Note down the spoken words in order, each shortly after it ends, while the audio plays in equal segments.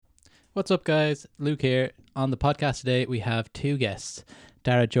What's up, guys? Luke here. On the podcast today, we have two guests,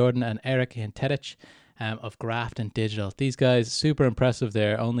 Dara Jordan and Eric Yentetich of Grafton Digital. These guys, super impressive.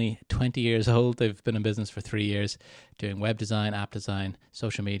 They're only 20 years old. They've been in business for 3 years, doing web design, app design,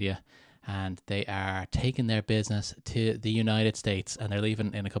 social media, and they are taking their business to the United States, and they're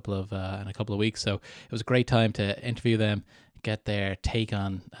leaving in a couple of weeks. So it was a great time to interview them, get their take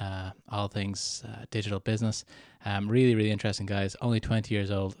on all things digital business. Really, really interesting guys. Only 20 years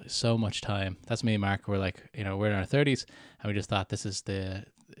old. So much time. That's me and Mark. We're like, we're in our 30s, and we just thought this is the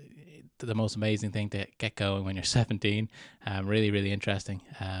most amazing thing to get going when you're 17. Really, really interesting.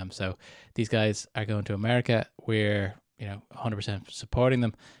 So these guys are going to America. We're 100% supporting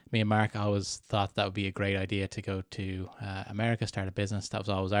them. Me and Mark always thought that would be a great idea to go to America, start a business. That was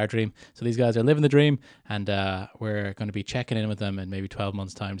always our dream. So these guys are living the dream, and we're going to be checking in with them in maybe 12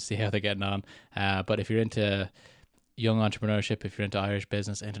 months' time to see how they're getting on. But if you're into young entrepreneurship, if you're into Irish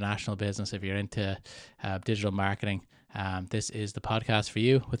business, international business, if you're into digital marketing, this is the podcast for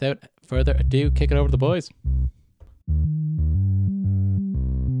you. Without further ado, kick it over to the boys.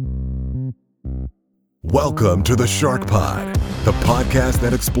 Welcome to the Shark Pod, the podcast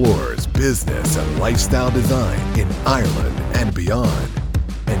that explores business and lifestyle design in Ireland and beyond.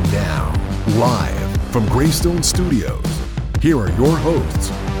 And now, live from Greystone Studios, here are your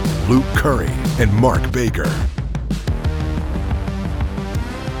hosts, Luke Curry and Mark Baker.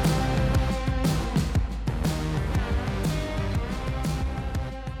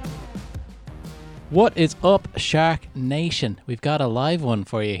 What is up, Shark Nation? We've got a live one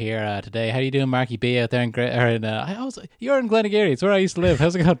for you here today. How you doing, Marky B, out there you're in Glenageary. It's where I used to live.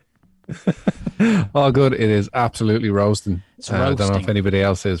 How's it going? All good. It is absolutely roasting. I don't know if anybody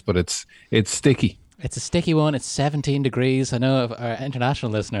else is, but it's sticky. It's a sticky one. It's 17 degrees. I know our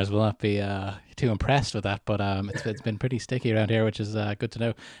international listeners will not be too impressed with that, but it's been pretty sticky around here, which is good to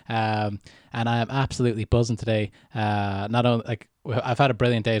know. And I am absolutely buzzing today. Not only I've had a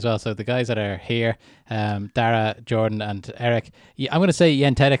brilliant day as well. So the guys that are here, Dara, Jordan, and Eric, I'm going to say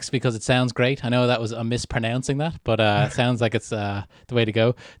Yentetich because it sounds great. I know that was a mispronouncing that, but it sounds like it's the way to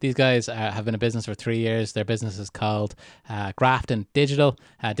go. These guys have been in business for 3 years. Their business is called Grafton Digital,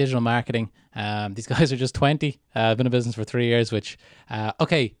 digital marketing. These guys are just 20. Been in business for 3 years, which,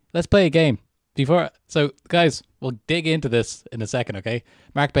 okay, let's play a game. So guys, we'll dig into this in a second, okay?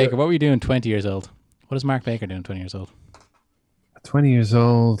 Mark Baker, what were you doing 20 years old? What is Mark Baker doing 20 years old? 20 years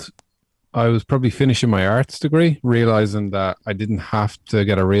old, I was probably finishing my arts degree, realizing that I didn't have to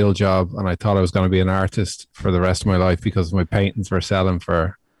get a real job, and I thought I was going to be an artist for the rest of my life because my paintings were selling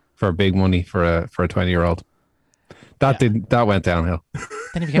for big money for a 20-year-old. That went downhill.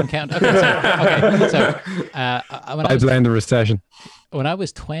 Then you became accountant. Okay, I blamed the recession. When I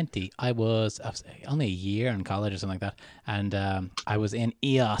was 20, I was only a year in college or something like that, and I was in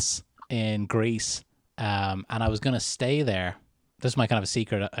Ios in Greece, and I was going to stay there. This is my kind of a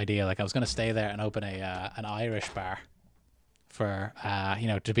secret idea. Like I was going to stay there and open an Irish bar for,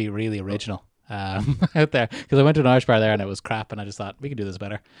 to be really original out there. Because I went to an Irish bar there and it was crap, and I just thought we could do this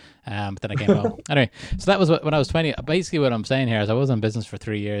better. But then I came home. Anyway, so that was when I was 20. Basically what I'm saying here is I was in business for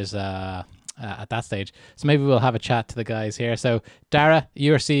 3 years at that stage. So maybe we'll have a chat to the guys here. So Dara,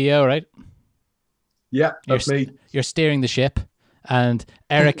 you're CEO, right? Yeah, that's me. You're steering the ship. And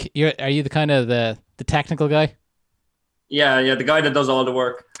Eric, are you the kind of the technical guy? Yeah, the guy that does all the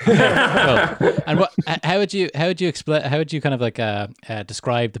work. Cool. And how would you explain? How would you kind of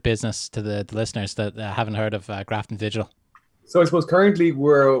describe the business to the listeners that haven't heard of Grafton Digital? So I suppose currently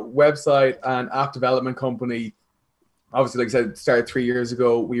we're a website and app development company. Obviously, like I said, started 3 years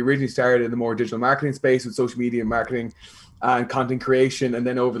ago. We originally started in the more digital marketing space with social media marketing and content creation, and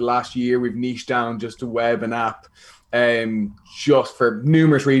then over the last year we've niched down just to web and app, just for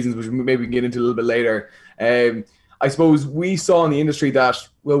numerous reasons, which maybe we can get into a little bit later. I suppose we saw in the industry that,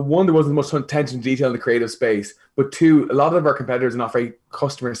 well, one, there wasn't much attention to detail in the creative space, but two, a lot of our competitors are not very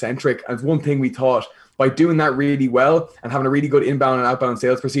customer-centric. And it's one thing we thought, by doing that really well and having a really good inbound and outbound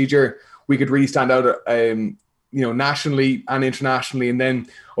sales procedure, we could really stand out, nationally and internationally. And then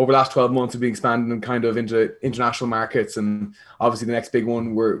over the last 12 months, we've been expanding kind of into international markets. And obviously the next big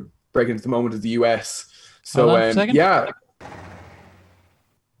one we're breaking into the moment is the US. So, yeah.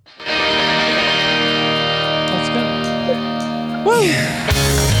 Woo!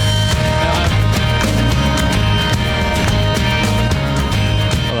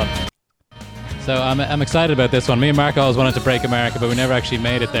 Hold on. So I'm excited about this one. Me and Mark always wanted to break America, but we never actually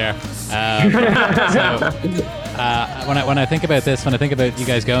made it there. When I think about this, when I think about you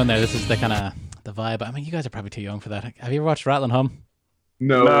guys going there, this is the kind of the vibe. I mean, you guys are probably too young for that. Have you ever watched Rattle and Hum?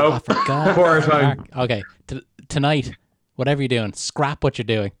 No. Oh, for God's Horror time. Okay, tonight, whatever you're doing, scrap what you're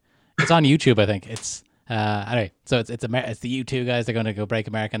doing. it's on YouTube, I think. It's anyway, so it's the U2 guys. They're going to go break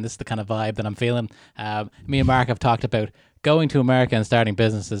America, and this is the kind of vibe that I'm feeling. Me and Mark have talked about going to America and starting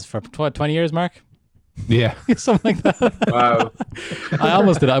businesses for 20 years, Mark. Yeah. Something like that. Wow. I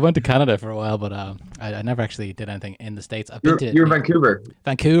almost did. I went to Canada for a while, but I never actually did anything in the States. I've been to You're in Vancouver.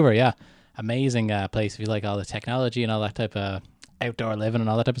 Vancouver, yeah. Amazing place if you like all the technology and all that type of outdoor living and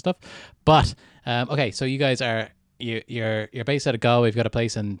all that type of stuff. But okay, so you guys are you're based out of Galway. You've got a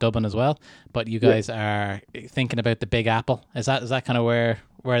place in Dublin as well, but you guys are thinking about the Big Apple. Is that kind of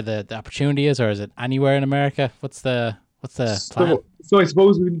where the opportunity is, or is it anywhere in America? What's the plan? So I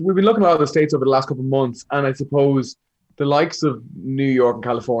suppose we've been looking at a lot of the states over the last couple of months, and I suppose the likes of New York and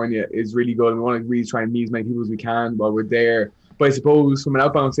California is really good. And we want to really try and meet as many people as we can while we're there. But I suppose from an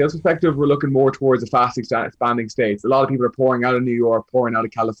outbound sales perspective, we're looking more towards the fast expanding states. A lot of people are pouring out of New York, pouring out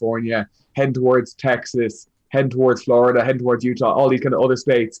of California, heading towards Texas, heading towards Florida, heading towards Utah, all these kind of other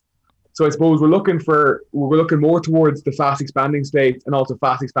states. So I suppose we're looking more towards the fast expanding states and also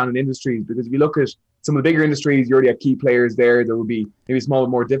fast expanding industries, because if you look at some of the bigger industries, you already have key players there that would be maybe small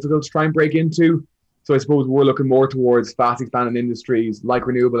and more difficult to try and break into. So I suppose we're looking more towards fast expanding industries like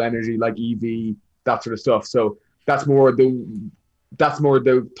renewable energy, like EV, that sort of stuff. So that's more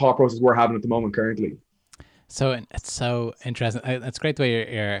the thought process we're having at the moment currently. So it's so interesting. It's great the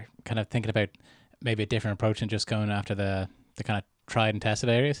way you're kind of thinking about maybe a different approach and just going after the kind of tried and tested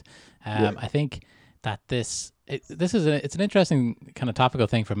areas. I think that it's an interesting kind of topical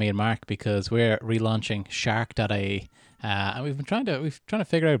thing for me and Mark, because we're relaunching Shark.ie, and we've been trying to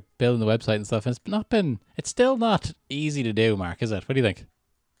figure out building the website and stuff, and it's still not easy to do. Mark, is it? What do you think?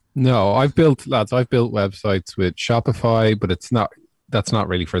 No, I've built websites with Shopify, but that's not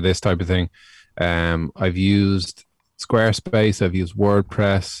really for this type of thing. I've used Squarespace, I've used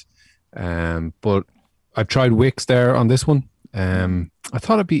WordPress, but I've tried Wix there on this one. I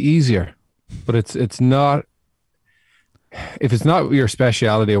thought it'd be easier, but it's not. If it's not your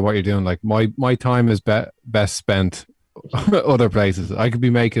speciality or what you're doing, like my time is best spent other places. I could be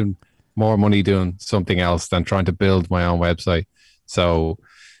making more money doing something else than trying to build my own website. So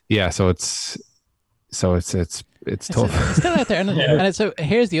yeah, so it's tough. It's still out there, and so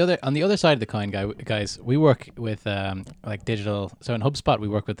here's on the other side of the coin, guys. We work with like digital. So in HubSpot, we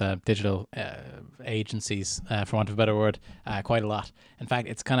work with digital agencies, for want of a better word, quite a lot. In fact,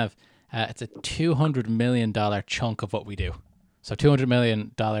 it's kind of it's a $200 million chunk of what we do. So $200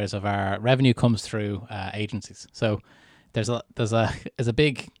 million of our revenue comes through agencies. So there's a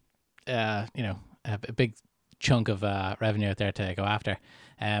big a big chunk of revenue out there to go after.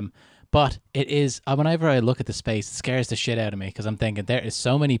 But it is, whenever I look at the space, it scares the shit out of me, because I'm thinking there is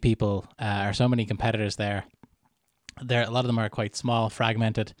so many people or so many competitors there. A lot of them are quite small,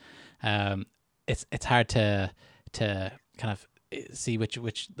 fragmented. It's hard to kind of see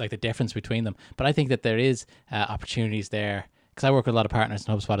which like the difference between them. But I think that there is opportunities there, because I work with a lot of partners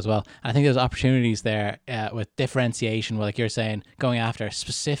in HubSpot as well. And I think there's opportunities there with differentiation, like you're saying, going after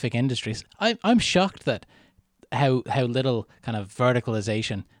specific industries. I'm shocked that how little kind of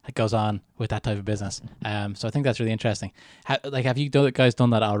verticalization goes on with that type of business. So I think that's really interesting. Have you guys done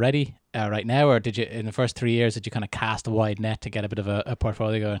that already right now, or did you, in the first 3 years, did you kind of cast a wide net to get a bit of a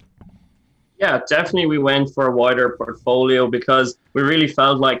portfolio going? Yeah, definitely we went for a wider portfolio, because we really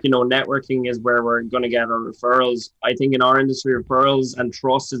felt like, networking is where we're going to get our referrals. I think in our industry, referrals and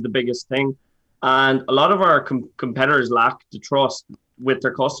trust is the biggest thing. And a lot of our competitors lack the trust with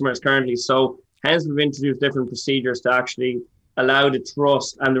their customers currently. So hence, we've introduced different procedures to actually allow the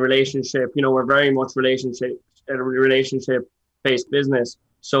trust and the relationship. We're very much relationship-based business.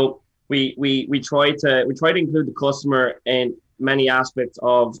 So we try to include the customer in many aspects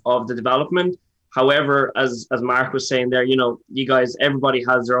of the development. However, as Mark was saying there, you guys, everybody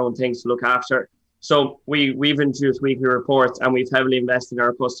has their own things to look after. So we've introduced weekly reports, and we've heavily invested in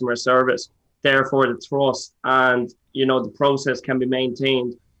our customer service. Therefore, the trust and the process can be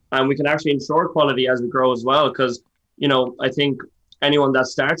maintained. And we can actually ensure quality as we grow as well, because, I think anyone that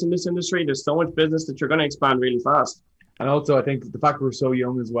starts in this industry, there's so much business that you're going to expand really fast. And also, I think the fact we're so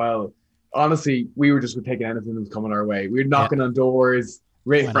young as well, honestly, we were just taking anything that was coming our way. We were knocking on doors,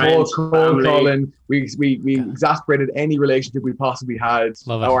 cold calling. We exasperated any relationship we possibly had,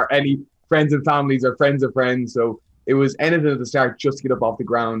 or any friends and families or friends of friends. So it was anything at the start just to get up off the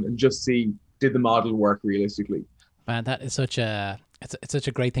ground and just see, did the model work realistically? Man, that is such a... It's such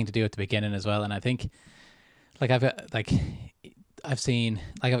a great thing to do at the beginning as well. And I think, I've got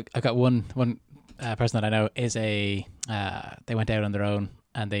one person that I know is they went out on their own,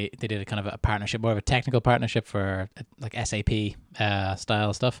 and they did a kind of a partnership, more of a technical partnership for like SAP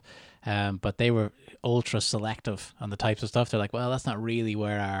style stuff. But they were ultra selective on the types of stuff. They're like, well, that's not really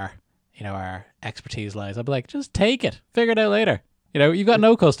where our expertise lies. I'd be like, just take it, figure it out later. You've got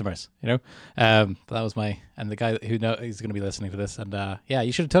no customers. That was and the guy who he's going to be listening to this, and yeah,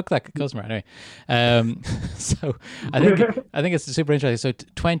 you should have took that customer anyway. So I think it's super interesting. So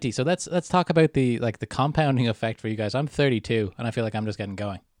 20. So let's talk about the compounding effect for you guys. I'm 32, and I feel like I'm just getting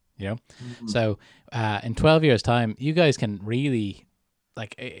going. So in 12 years' time, you guys can really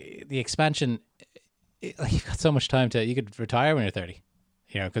the expansion. You've got so much time you could retire when you're 30.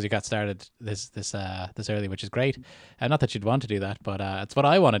 Because you got started this early, which is great. Not that you'd want to do that, but it's what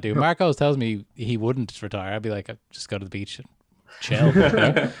I want to do. Mark always tells me he wouldn't retire. I'd be like, just go to the beach and chill.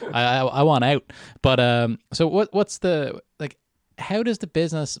 I want out. But so what's the how does the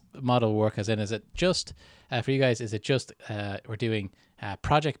business model work? As in, is it just for you guys? Is it just we're doing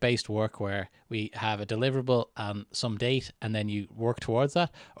project-based work where we have a deliverable on some date and then you work towards that,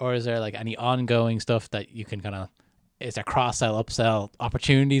 or is there any ongoing stuff that you can kind of? Is there cross-sell, upsell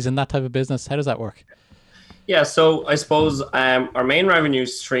opportunities in that type of business? How does that work? Yeah, so I suppose our main revenue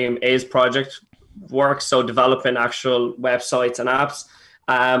stream is project work, so developing actual websites and apps.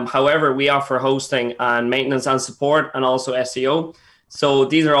 However, we offer hosting and maintenance and support, and also SEO. So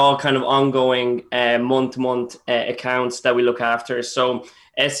these are all kind of ongoing month-to-month accounts that we look after. So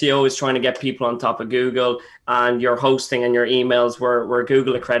SEO is trying to get people on top of Google, and your hosting and your emails, we're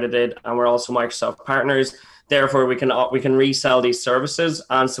Google accredited, and we're also Microsoft partners. Therefore, we can resell these services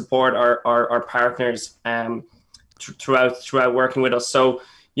and support our partners throughout working with us. So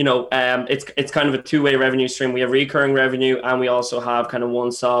it's kind of a two-way revenue stream. We have recurring revenue, and we also have kind of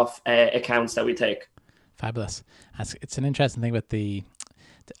once-off accounts that we take. Fabulous. It's an interesting thing with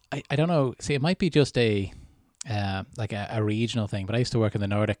I don't know. See, it might be just a regional thing, but I used to work in the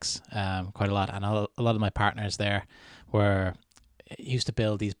Nordics quite a lot, and a lot of my partners there used to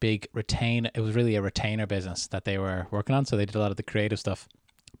build these big it was really a retainer business that they were working on, so they did a lot of the creative stuff.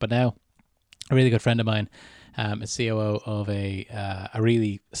 But now a really good friend of mine is COO of a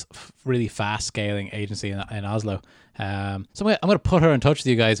really fast scaling agency in Oslo. So I'm going to put her in touch with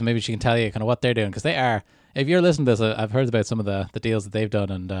you guys, and maybe she can tell you kind of what they're doing, because they are, if you're listening to this, I've heard about some of the deals that they've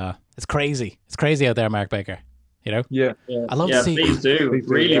done, and it's crazy out there, Mark Baker. Yeah. I love to see. Please do.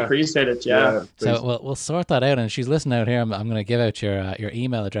 Really appreciate it. Yeah. So we'll sort that out, and she's listening out here. I'm going to give out your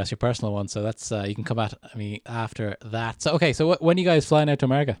email address, your personal one, so that's you can come at me after that. So okay, so when are you guys flying out to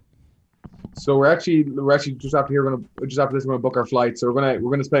America? So we're actually just after here. Just after this, we're gonna book our flight. So we're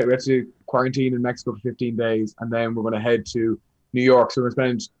gonna spend. We have to quarantine in Mexico for 15 days, and then we're gonna head to New York. So we're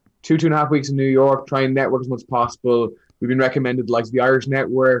gonna spend 2.5 weeks in New York, try and network as much as possible. We've been recommended the Irish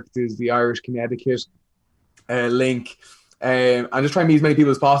Network, there's the Irish Connecticut link, and just try and meet as many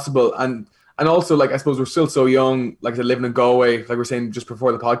people as possible. And also, I suppose we're still so young, I said, living in Galway, like we were saying just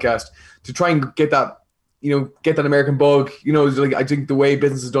before the podcast, to try and get that, get that American bug. I think the way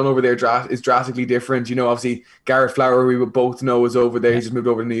business is done over there is drastically different. Obviously Garrett Flower, we would both know, is over there. He just moved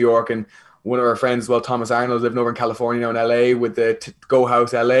over to New York, and one of our friends as well, Thomas Arnold, living over in California now in LA with the Go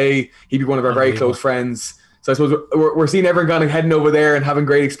House LA. He'd be one of our very close friends. So I suppose we're seeing everyone kind of heading over there and having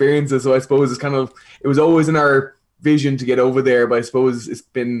great experiences. So I suppose it was always in our vision to get over there, but I suppose it's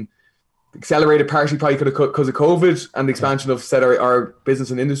been accelerated partially probably because of COVID and the expansion of our business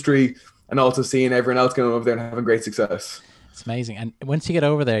and industry, and also seeing everyone else going over there and having great success. It's amazing. And once you get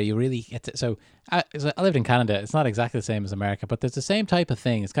over there, you really get to... So I lived in Canada. It's not exactly the same as America, but there's the same type of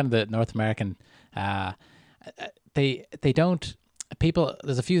thing. It's kind of the North American... they don't... People...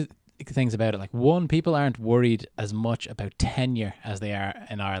 There's a few things about it. One, people aren't worried as much about tenure as they are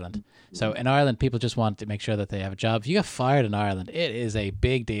in Ireland. So in Ireland, people just want to make sure that they have a job. If you get fired in Ireland, it is a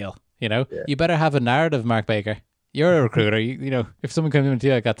big deal. Yeah. You better have a narrative, Mark Baker. You're a recruiter. If someone comes into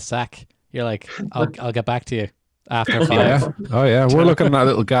you, I got the sack, you're like, I'll get back to you after 5. Yeah. Oh yeah, we're looking at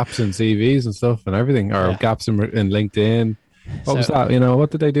little gaps in CVs and stuff and everything, or gaps in LinkedIn. What was that?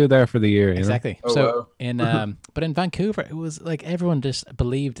 What did they do there for the year? Exactly. So but in Vancouver, it was everyone just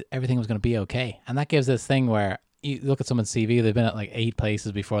believed everything was going to be okay, and that gives this thing where you look at someone's CV, they've been at 8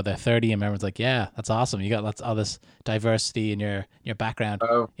 places before they're 30, and everyone's like, yeah, that's awesome. You got all this diversity in your background.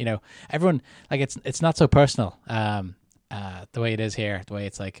 Oh. Everyone, it's not so personal. The way it is here, the way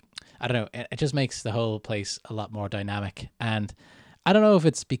it's I don't know, it just makes the whole place a lot more dynamic. And I don't know if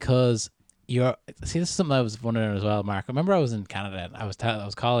it's because this is something I was wondering as well, Mark. I remember I was in Canada and I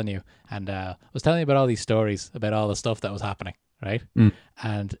was calling you, and was telling you about all these stories about all the stuff that was happening, right?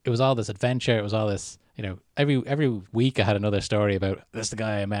 And it was all this adventure. It was all this, every week I had another story about this, the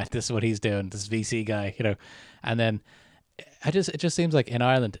guy I met, this is what he's doing, this VC guy, and then it just seems like in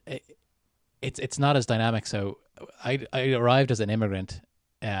Ireland, it's not as dynamic. So I arrived as an immigrant,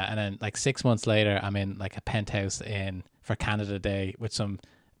 and then 6 months later, I'm in a penthouse for Canada Day with some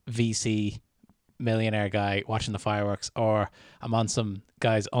VC millionaire guy watching the fireworks, or I'm on some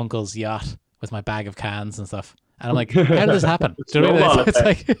guy's uncle's yacht with my bag of cans and stuff. And I'm like, how did this happen? Do you know what I mean? It's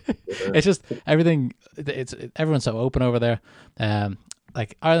like, it's just everything. Everyone's so open over there.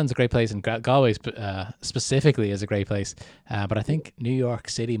 Like Ireland's a great place, and Galway specifically is a great place. But I think New York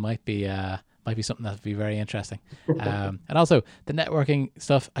City might be something that would be very interesting. And also the networking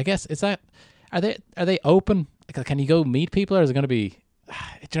stuff. I guess are they open? Like, can you go meet people, or is it going to be?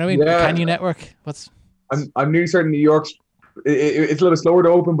 Do you know what I mean? Yeah. Can you network? I'm nearly certain New York's it's a little bit slower to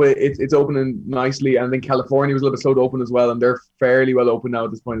open, but it's opening nicely. And I think California was a little bit slow to open as well, and they're fairly well open now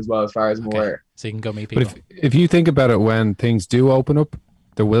at this point as well, as far as I'm aware. So you can go meet people. But if you think about it, when things do open up,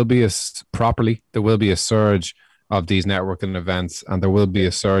 there will be a surge of these networking events, and there will be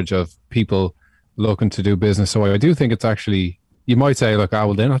a surge of people looking to do business. So I do think it's actually, you might say, look,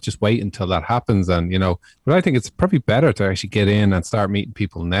 well, they're not just wait until that happens, and but I think it's probably better to actually get in and start meeting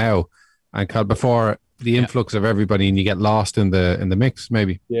people now, and before the influx of everybody and you get lost in the mix,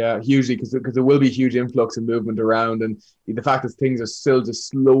 maybe. Yeah, hugely, because there will be a huge influx and movement around, and the fact that things are still just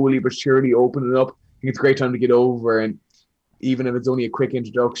slowly but surely opening up, I think it's a great time to get over. And even if it's only a quick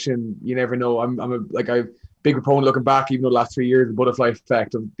introduction, you never know. I'm a big proponent looking back, even though the last 3 years, the butterfly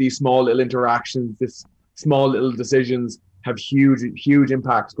effect of these small little interactions, this small little decisions have huge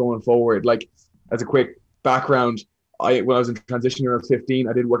impacts going forward. Like, as a quick background, when I was in transition when I was 15,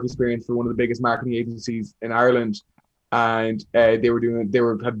 I did work experience for one of the biggest marketing agencies in Ireland, and they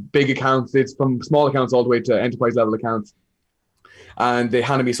had big accounts. It's from small accounts all the way to enterprise level accounts, and they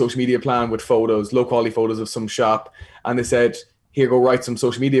handed me a social media plan with photos, low quality photos of some shop, and they said, "Here, go write some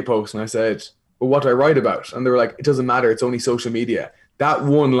social media posts." And I said, "Well, what do I write about?" And they were like, "It doesn't matter. It's only social media." That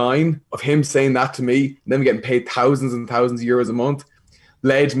one line of him saying that to me, and then getting paid thousands and thousands of euros a month,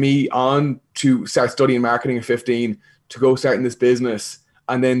 led me on to start studying marketing at 15, to go starting this business,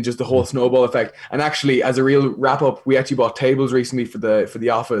 and then just the whole snowball effect. And actually, as a real wrap up, we actually bought tables recently for the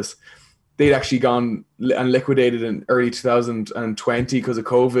office. They'd actually gone and liquidated in early 2020 because of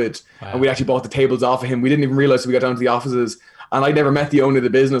COVID. Wow. And we actually bought the tables off of him. We didn't even realize we got down to the offices. And I never met the owner of the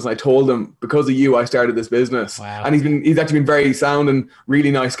business. And I told him, because of you, I started this business. Wow. And he's actually been very sound and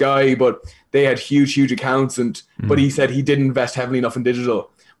really nice guy, but they had huge accounts. But he said he didn't invest heavily enough in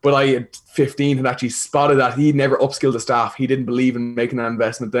digital. But I, at 15, had actually spotted that. He never upskilled the staff. He didn't believe in making that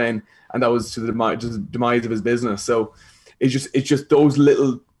investment then. And that was to the demise of his business. So it's just those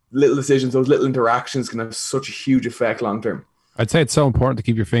little decisions, those little interactions can have such a huge effect long term. I'd say it's so important to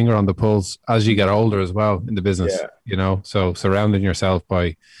keep your finger on the pulse as you get older as well in the business. So surrounding yourself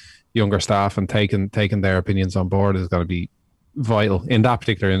by younger staff and taking their opinions on board is going to be vital in that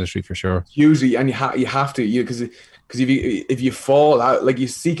particular industry for sure. Hugely, and you have to, because if you fall out, like, you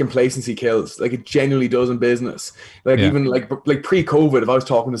see complacency kills, like it genuinely does in business. Even like pre-COVID, if I was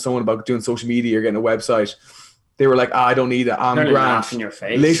talking to someone about doing social media or getting a website, they were like, I don't need it. I'm grand. In your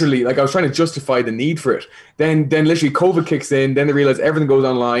face. Literally, like, I was trying to justify the need for it. Then literally COVID kicks in. Then they realize everything goes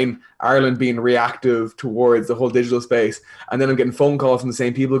online. Ireland being reactive towards the whole digital space. And then I'm getting phone calls from the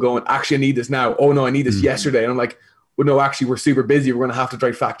same people going, actually, I need this now. Oh no, I need this yesterday. And I'm like, well, no, actually, we're super busy. We're going to have to try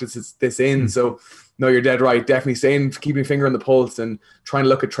to factor this in. So no, you're dead right. Definitely keeping your finger on the pulse and trying to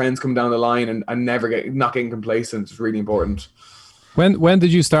look at trends coming down the line and not getting complacent is really important. When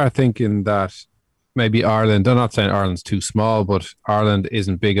did you start thinking that maybe Ireland, I'm not saying Ireland's too small, but Ireland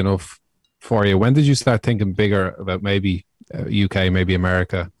isn't big enough for you? When did you start thinking bigger about maybe UK, maybe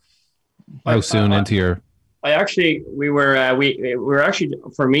America? How soon into your... We were actually,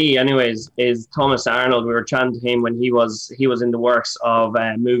 for me anyways, is Thomas Arnold. We were chatting to him when he was in the works of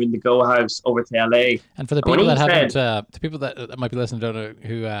moving the Go House over to LA. And for the people that haven't, the people that might be listening don't know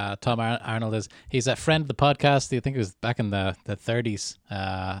who Tom Arnold is, he's a friend of the podcast. I think it was back in the 30s,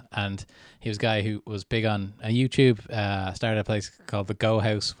 and he was a guy who was big on YouTube. Started a place called the Go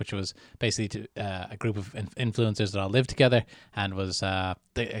House, which was basically a group of influencers that all lived together, and was I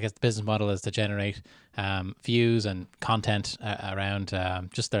guess the business model is to generate views and content around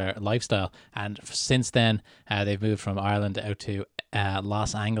just their lifestyle. And since then, they've moved from Ireland out to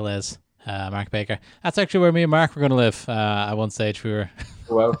Los Angeles. Mark Baker. That's actually where me and Mark were going to live at one stage. We were.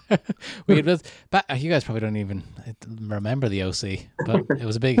 Wow. You guys probably don't even remember the OC, but it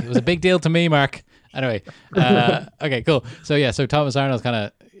was a big deal to me, Mark. Anyway, okay, cool. So Thomas Arnold's kind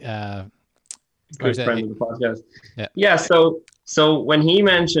of good friend of the podcast. Yeah. So when he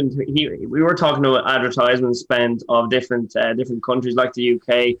mentioned we were talking about advertisement spend of different countries like the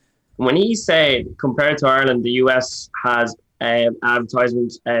UK. When he said compared to Ireland, the US has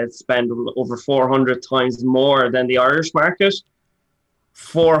advertisement spend over 400 times more than the Irish market.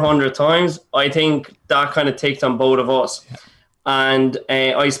 400 times. I think that kind of takes on both of us. And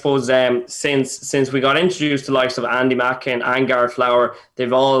I suppose since we got introduced to the likes of Andy Macken and Garrett Flower,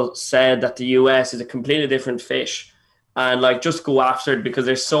 they've all said that the US is a completely different fish, and like just go after it because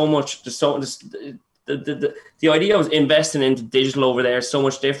there's so much. The idea of investing into digital over there is so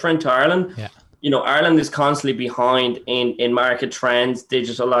much different to Ireland. Yeah. Ireland is constantly behind in market trends,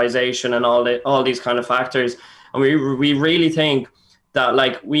 digitalization, and all these kind of factors. And we really think that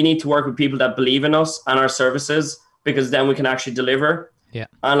like we need to work with people that believe in us and our services, because then we can actually deliver. Yeah.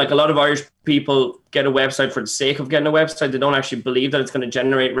 And like a lot of Irish people get a website for the sake of getting a website. They don't actually believe that it's going to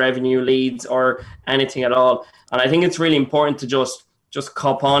generate revenue, leads, or anything at all. And I think it's really important to just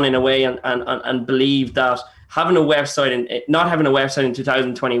cop on in a way and believe that having a website and not having a website in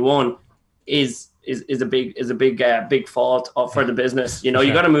 2021 is a big fault for the business. You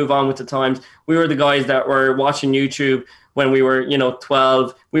got to move on with the times. We were the guys that were watching YouTube when we were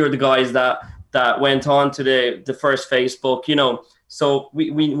 12. We were the guys that went on to the first Facebook, so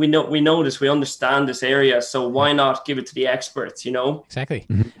we know this, we understand this area, so why not give it to the experts, Exactly.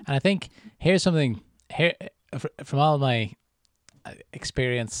 And I think here's something here from all my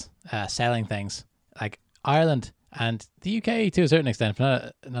experience selling things, like Ireland and the UK to a certain extent,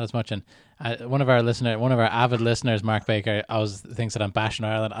 but not as much. And one of our avid listeners, Mark Baker, always thinks that I'm bashing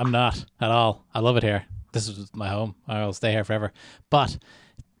Ireland. I'm not at all. I love it here. This is my home. I will stay here forever. But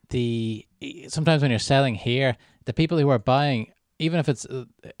sometimes when you're selling here, the people who are buying, even if it's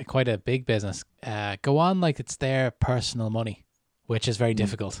quite a big business, go on like it's their personal money, which is very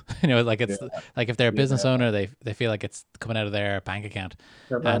difficult. Like it's like if they're a business owner, they feel like it's coming out of their bank account.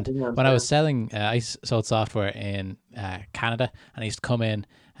 When I was selling, I sold software in Canada, and I used to come in.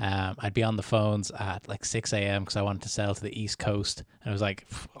 I'd be on the phones at like 6 a.m. because I wanted to sell to the East Coast, and it was like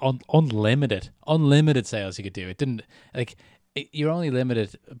unlimited sales you could do. It didn't like. You're only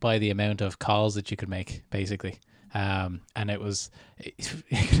limited by the amount of calls that you could make, basically. And it was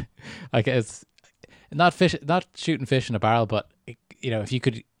like it's not shooting fish in a barrel, but if you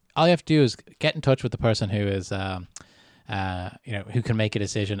could, all you have to do is get in touch with the person who is, who can make a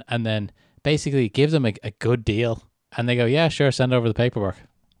decision, and then basically give them a good deal, and they go, yeah, sure, send over the paperwork.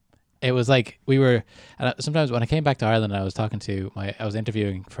 It was like sometimes when I came back to Ireland, I was I was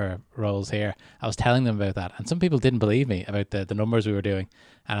interviewing for roles here. I was telling them about that, and some people didn't believe me about the numbers we were doing.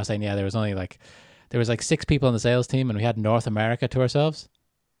 And I was saying, yeah, there was like 6 people on the sales team, and we had North America to ourselves.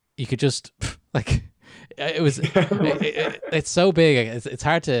 You could just like, it was, it's so big. It's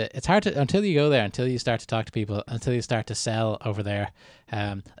hard to until you go there, until you start to talk to people, until you start to sell over there.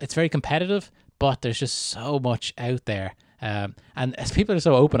 It's very competitive, but there's just so much out there. And as people are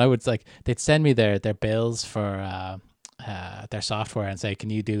so open, they'd send me their bills for their software and say,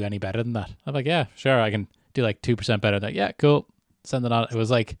 can you do any better than that? I'm like, yeah, sure, I can do like 2% better than that. Yeah, cool. Send it on. It was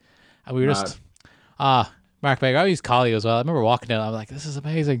like, and we were just, Mark Baker, I used to call you as well. I remember walking in, I'm like, this is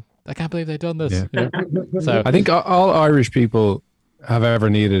amazing. I can't believe they've done this. Yeah. So I think all Irish people have ever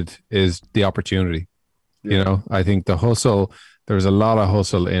needed is the opportunity. Yeah. I think the hustle, there's a lot of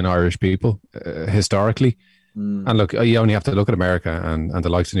hustle in Irish people historically. And look, you only have to look at America and the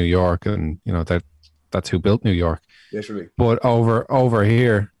likes of New York, and that's who built New York. Literally. But over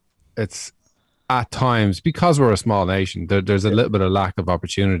here, it's at times, because we're a small nation, there's a little bit of lack of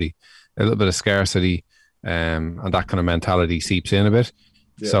opportunity, a little bit of scarcity, and that kind of mentality seeps in a bit.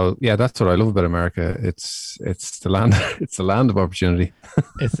 Yeah. So yeah, that's what I love about America. It's the land. It's the land of opportunity.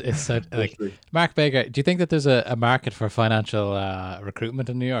 It's so like Mark Baker. Do you think that there's a market for financial recruitment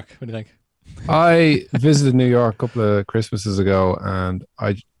in New York? What do you think? I visited New York a couple of Christmases ago, and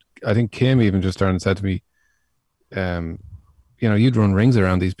I think Kim even just turned and said to me, you'd run rings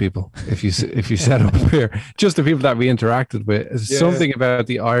around these people if you set up here. Just the people that we interacted with. Something about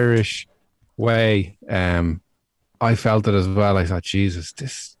the Irish way. I felt it as well. I thought, Jesus,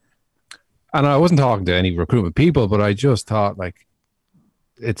 this, and I wasn't talking to any recruitment people, but I just thought like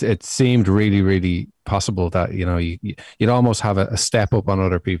it seemed really, really possible that you'd almost have a step up on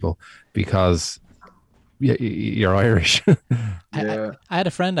other people because you're Irish. I had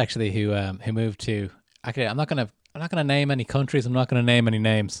a friend actually who moved to. Actually, I'm not gonna name any countries. I'm not gonna name any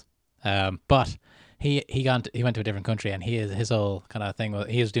names. But he went to a different country, and his whole kind of thing was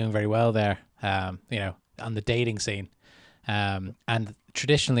he was doing very well there. On the dating scene, and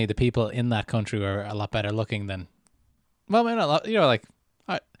traditionally the people in that country were a lot better looking than. Well, maybe not a lot. Like.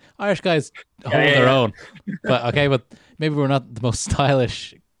 Irish guys hold their own, but maybe we're not the most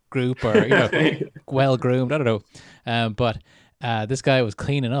stylish group or well groomed. I don't know, but this guy was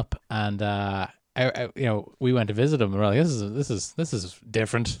cleaning up, and we went to visit him. And we're like, this is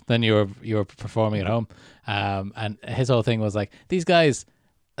different than you were performing at home, and his whole thing was like, these guys,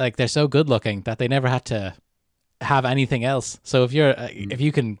 like, they're so good looking that they never had to have anything else. So if you're if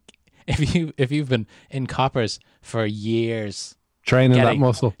you've been in coppers for years, training that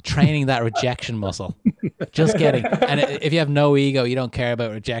muscle, training that rejection muscle, just getting, and if you have no ego, you don't care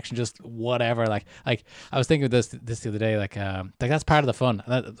about rejection, just whatever. Like I was thinking of this the other day, like that's part of the fun.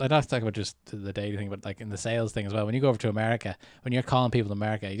 And I'm not talking about just the dating thing, but like in the sales thing as well. When you go over to America, when you're calling people in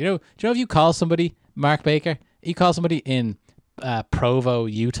America, do you know if you call somebody, Mark Baker, you call somebody in Provo,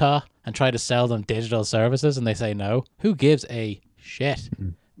 Utah, and try to sell them digital services, and they say no, who gives a shit?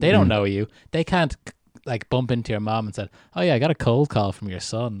 They don't know you. They can't like bump into your mom and said, "Oh yeah, I got a cold call from your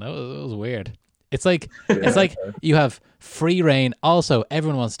son." That was weird. It's like you have free reign. Also,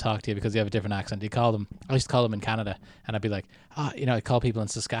 everyone wants to talk to you because you have a different accent. You call them. I used to call them in Canada, and I'd be like, I call people in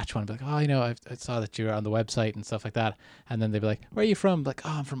Saskatchewan. I'd be like, I saw that you were on the website and stuff like that. And then they'd be like, "Where are you from?" Like,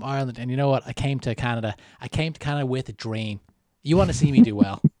 "I'm from Ireland." And you know what? I came to Canada with a dream. You want to see me do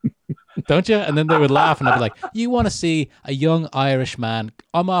well, don't you? And then they would laugh, and I'd be like, "You want to see a young Irish man?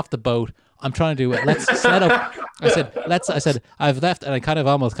 I'm off the boat. I'm trying to do it. Let's set up." I said, I've left, and I kind of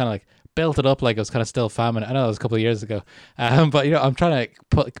like built it up like it was kind of still famine. I know it was a couple of years ago, but I'm trying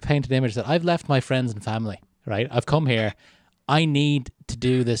to paint an image that I've left my friends and family. Right, I've come here. I need to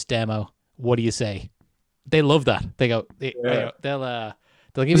do this demo. What do you say? They love that. They go. They'll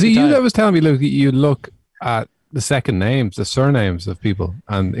give was you. It time. you that was telling me, Luke, you look at the second names, the surnames of people,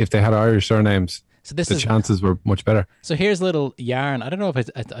 and if they had Irish surnames, so the chances were much better. So here's a little yarn. I don't know if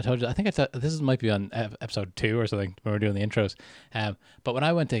I told you. I think this might be on episode 2 or something when we're doing the intros. But when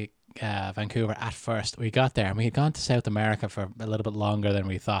I went to Vancouver at first, we got there and we had gone to South America for a little bit longer than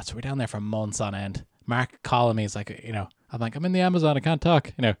we thought. So we're down there for months on end. Mark calling me is like, I'm like, I'm in the Amazon, I can't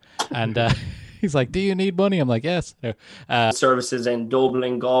talk, and he's like, "Do you need money?" I'm like, "Yes." Services in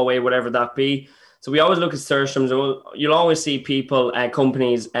Dublin, Galway, whatever that be. So we always look at search terms. You'll always see people,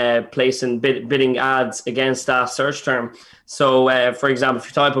 companies placing bidding ads against that search term. So, for example, if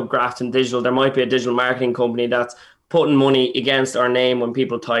you type up Grafton Digital, there might be a digital marketing company that's putting money against our name when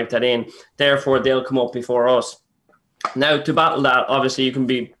people type that in. Therefore, they'll come up before us. Now, to battle that, obviously, you can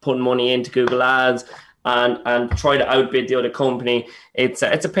be putting money into Google Ads and try to outbid the other company. It's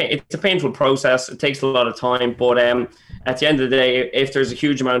a painful process. It takes a lot of time, but at the end of the day, if there's a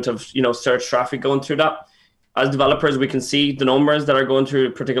huge amount of search traffic going through that, as developers, we can see the numbers that are going through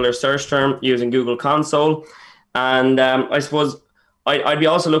a particular search term using Google Console. And I suppose I'd be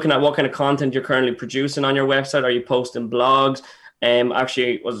also looking at what kind of content you're currently producing on your website. Are you posting blogs?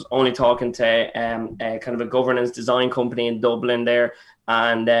 Actually, was only talking to kind of a governance design company in Dublin there,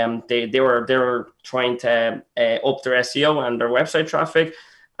 and they were trying to up their SEO and their website traffic.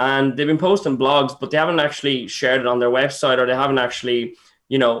 And they've been posting blogs, but they haven't actually shared it on their website, or they haven't actually,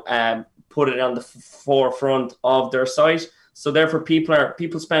 put it on the forefront of their site. So therefore,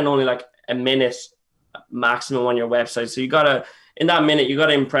 people spend only like a minute maximum on your website. So in that minute, you got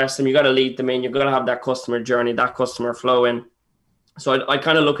to impress them, you got to lead them in, you got to have that customer journey, that customer flow in. So I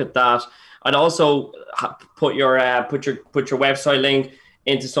kind of look at that. I'd also put your website link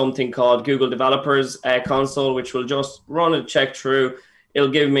into something called Google Developers Console, which will just run a check through. It'll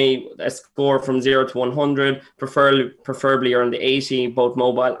give me a score from 0 to 100, preferably around the 80, both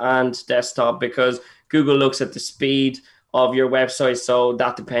mobile and desktop, because Google looks at the speed of your website. So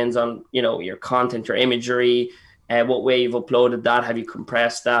that depends on, your content, your imagery, what way you've uploaded that, have you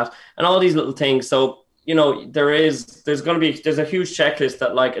compressed that, and all these little things. So, there's a huge checklist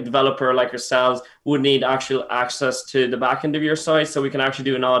that like a developer like yourselves would need actual access to the back end of your site, so we can actually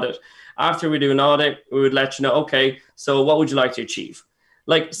do an audit. After we do an audit, we would let you know, okay, so what would you like to achieve?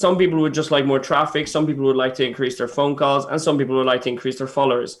 Like some people would just like more traffic, some people would like to increase their phone calls, and some people would like to increase their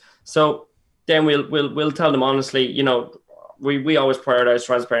followers. So then we'll tell them honestly, we always prioritize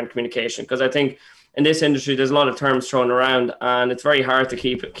transparent communication, because I think in this industry there's a lot of terms thrown around and it's very hard to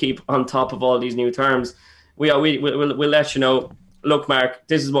keep on top of all these new terms. We'll let you know, look, Mark,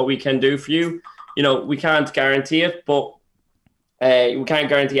 this is what we can do for you. We can't guarantee it, but we can't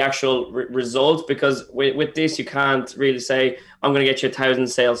guarantee actual results, because with this you can't really say I'm going to get you 1,000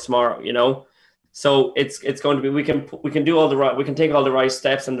 sales tomorrow. So it's going to be, we can do all the right, we can take all the right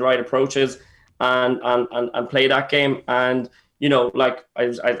steps and the right approaches and play that game. And like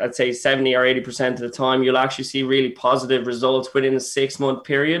I'd say 70 or 80% of the time you'll actually see really positive results within a 6-month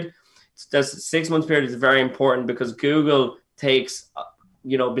period. This 6-month period is very important, because Google takes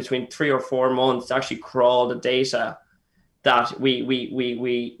between 3 or 4 months to actually crawl the data that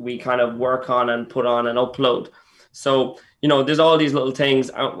we kind of work on and put on and upload. So there's all these little things,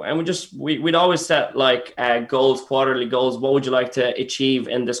 and we'd always set like goals, quarterly goals. What would you like to achieve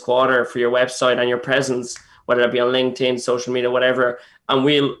in this quarter for your website and your presence, whether that be on LinkedIn, social media, whatever. And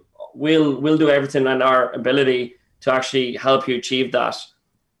we'll we'll do everything in our ability to actually help you achieve that.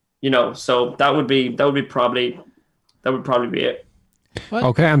 So that would probably be it. What?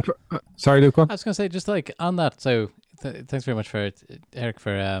 Okay, and sorry, Luke. I was going to say, just like on that, so thanks very much for Eric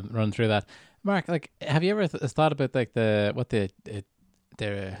for running through that. Mark, like, have you ever thought about like the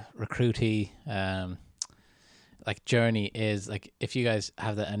recruitee like journey is? Like, if you guys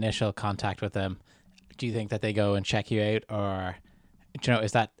have the initial contact with them, do you think that they go and check you out, or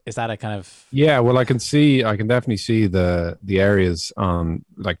is that a kind of? Yeah, well, I can definitely see the areas on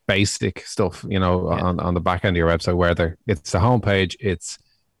like basic stuff, on the back end of your website where it's the homepage, it's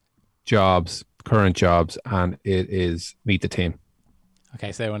jobs, current jobs, and it is meet the team.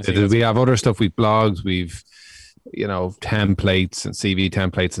 Okay, so I want to see. We have other stuff. We've blogs, we've templates and CV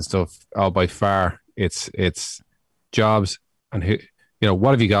templates and stuff. All by far, it's jobs and who,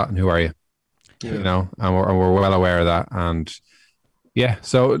 what have you got and who are you? Yeah. And we're well aware of that. And yeah,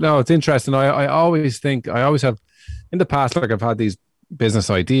 so no, it's interesting. I always have in the past, like I've had these business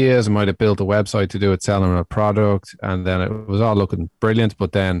ideas. I might have built a website to do it, selling a product, and then it was all looking brilliant.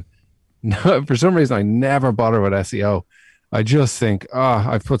 But then for some reason, I never bother with SEO. I just think,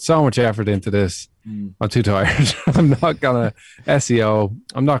 I've put so much effort into this. I'm too tired. I'm not gonna SEO.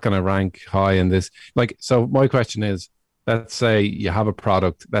 I'm not gonna rank high in this. Like, so my question is, let's say you have a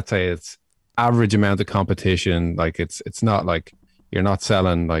product. Let's say it's average amount of competition. Like it's not like you're not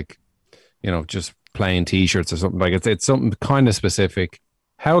selling like, just plain t-shirts or something. Like it's something kind of specific.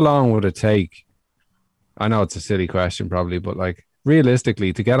 How long would it take? I know it's a silly question probably, but like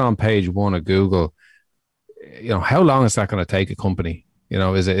realistically to get on page 1 of Google, how long is that going to take a company?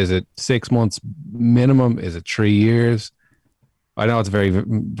 Is it 6 months minimum? Is it 3 years? I know it's a very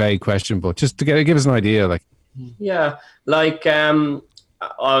vague question, but just to give us an idea, like. Yeah, like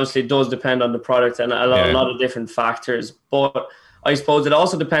obviously it does depend on the product and a lot of different factors, but I suppose it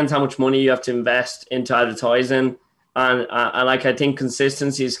also depends how much money you have to invest into advertising, and like I think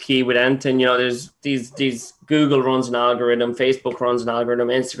consistency is key with anything. There's these Google runs an algorithm, Facebook runs an algorithm,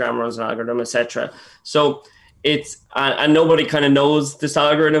 Instagram runs an algorithm, etc. So it's and nobody kind of knows this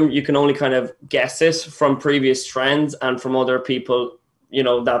algorithm. You can only kind of guess it from previous trends and from other people,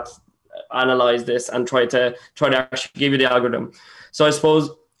 that analyze this and try to actually give you the algorithm. So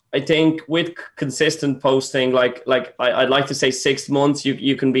I think with consistent posting, like I'd like to say 6 months,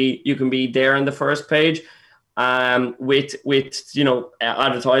 you can be there in the first page. With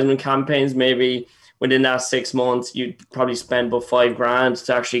advertisement campaigns, maybe within that 6 months, you'd probably spend about $5,000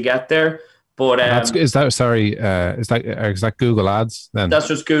 to actually get there. But is that Google Ads then? That's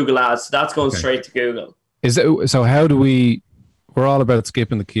just Google Ads. That's going straight to Google. Is it so? How do we? We're all about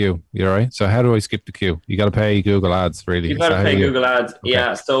skipping the queue. You all right? So how do I skip the queue? You got to pay Google Ads, really. You got to pay Google Ads. Okay.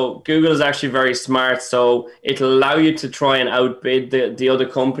 Yeah. So Google is actually very smart. So it'll allow you to try and outbid the other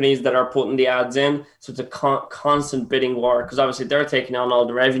companies that are putting the ads in. So it's a constant bidding war, because obviously they're taking on all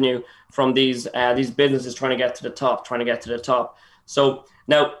the revenue from these businesses trying to get to the top. So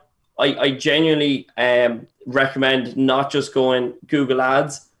now I genuinely recommend not just going Google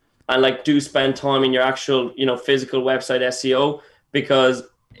Ads, and like do spend time in your actual, physical website SEO, because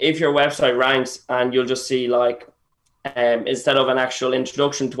if your website ranks and you'll just see like, instead of an actual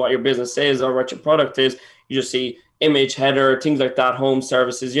introduction to what your business is or what your product is, you just see image, header, things like that, home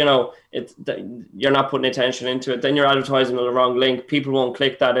services, you're not putting attention into it. Then you're advertising on the wrong link. People won't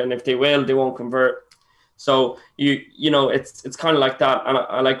click that. And if they will, they won't convert. So it's kind of like that. And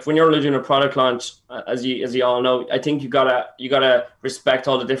I like when you're doing a product launch, as you all know, I think you gotta respect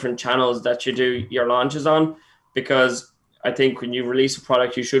all the different channels that you do your launches on, because I think when you release a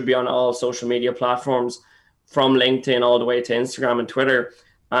product, you should be on all social media platforms, from LinkedIn all the way to Instagram and Twitter,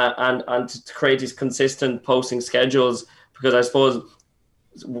 and to create these consistent posting schedules. Because I suppose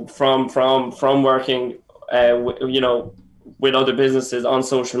from working with other businesses on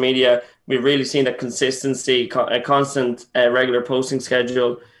social media, we've really seen that consistency, a constant regular posting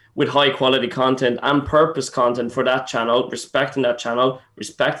schedule with high quality content and purpose content for that channel, respecting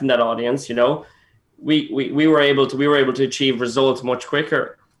that audience. We were able to achieve results much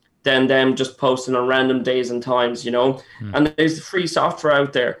quicker than them just posting on random days and times. And there's free software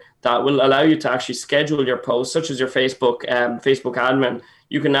out there that will allow you to actually schedule your posts, such as your Facebook admin.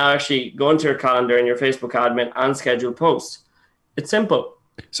 You can now actually go into your calendar in your Facebook admin and schedule posts. It's simple.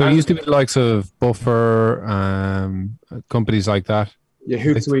 So it used to be the likes of Buffer, companies like that. Yeah,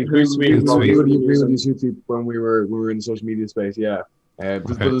 Hootsuite. We would use Hootsuite when we were in the social media space. Yeah,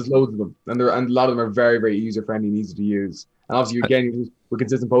 there's loads of them, and a lot of them are very, very user friendly and easy to use. And obviously, again, with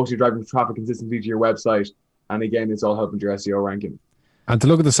consistent posting, you're driving traffic consistently to your website, and again, it's all helping your SEO ranking. And to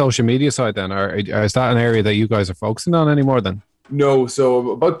look at the social media side, then, is that an area that you guys are focusing on anymore? Then No,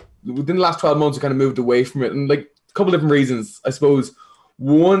 so about within the last 12 months, we kind of moved away from it, and like a couple different reasons, I suppose.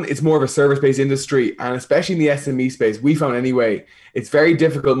 One, it's more of a service-based industry, and especially in the SME space, we found anyway, it's very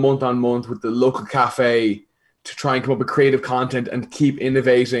difficult month on month with the local cafe to try and come up with creative content and keep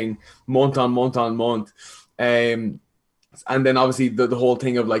innovating month on month on month. And then obviously the whole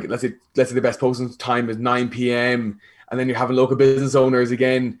thing of like, let's say the best posting time is 9 p.m. and then you're having local business owners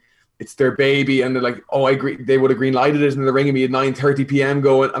again, it's their baby, and they're like, oh, I agree. They would have green lighted it, and they're ringing me at 9:30 p.m.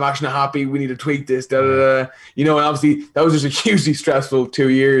 going, I'm actually not happy. We need to tweak this, da da da. And obviously that was just a hugely stressful 2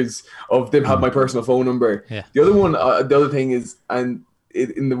 years of them have my personal phone number. Yeah. The other thing is, and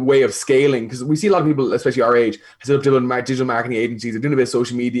in the way of scaling, because we see a lot of people, especially our age, set up digital marketing agencies, they're doing a bit of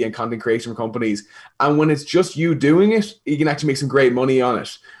social media and content creation for companies. And when it's just you doing it, you can actually make some great money on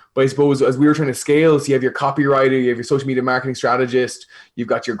it. But I suppose as we were trying to scale, so you have your copywriter, you have your social media marketing strategist, you've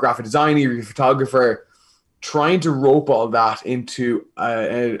got your graphic designer, your photographer, trying to rope all that into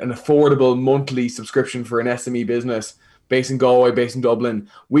an affordable monthly subscription for an SME business based in Galway, based in Dublin.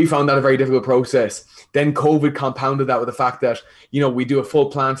 We found that a very difficult process. Then COVID compounded that with the fact that, we do a full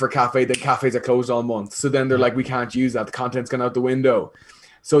plan for a cafe, then cafes are closed all month. So then they're like, we can't use that. The content's gone out the window.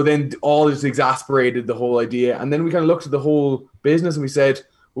 So then all just exasperated the whole idea. And then we kind of looked at the whole business and we said,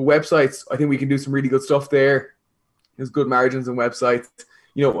 well, websites, I think we can do some really good stuff there. There's good margins on websites.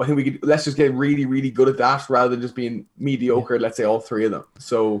 I think let's just get really, really good at that rather than just being mediocre, let's say all three of them.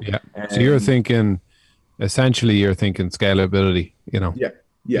 So, so you're thinking scalability,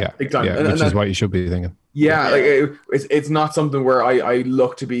 Yeah, big time. Yeah, which is what you should be thinking. Yeah, like it's not something where I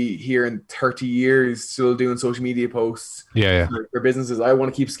look to be here in 30 years still doing social media posts. For businesses. I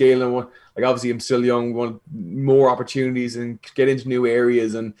want to keep scaling. Like obviously I'm still young. We want more opportunities and get into new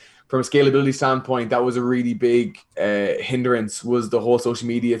areas. And from a scalability standpoint, that was a really big hindrance, was the whole social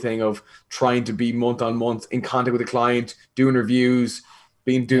media thing of trying to be month on month in contact with the client, doing reviews,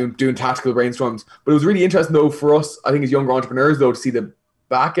 doing tactical brainstorms. But it was really interesting though for us, I think as younger entrepreneurs though, to see the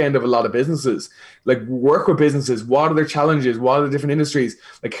back end of a lot of businesses, like work with businesses. What are their challenges? What are the different industries?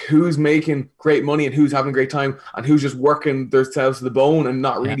 Like who's making great money and who's having a great time and who's just working themselves to the bone and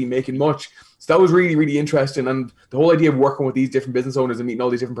not really making much. So that was really, really interesting. And the whole idea of working with these different business owners and meeting all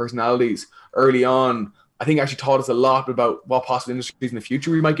these different personalities early on, I think actually taught us a lot about what possible industries in the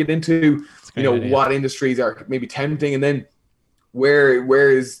future we might get into, what industries are maybe tempting, and then where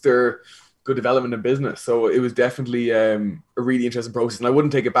is there good development in business. So it was definitely a really interesting process, and I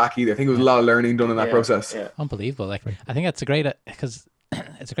wouldn't take it back either. I think it was a lot of learning done in that process. Yeah. Unbelievable. Like I think that's a great, because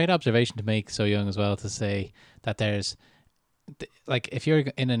it's a great observation to make so young as well, to say that there's like, if you're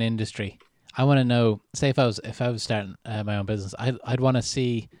in an industry, I want to know, say if I was starting my own business, I'd want to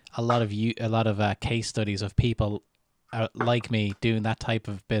see a lot of case studies of people like me doing that type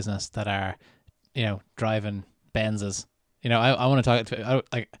of business that are, driving Benzes. I want to talk to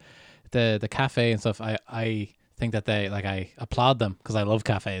like the cafe and stuff. I think that I applaud them because I love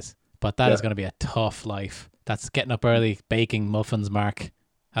cafes, but that is going to be a tough life. That's getting up early, baking muffins, Mark,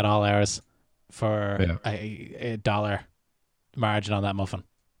 at all hours for a $1 margin on that muffin.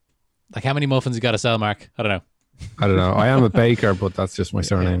 Like, how many muffins you got to sell, Mark? I don't know. I am a baker, but that's just my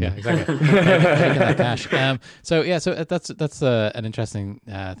surname. Yeah, exactly. Taking that cash. So that's an interesting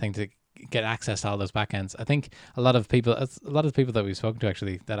thing to get access to all those backends. I think a lot of people that we've spoken to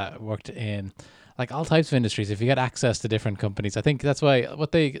actually that worked in like all types of industries, if you get access to different companies, I think that's why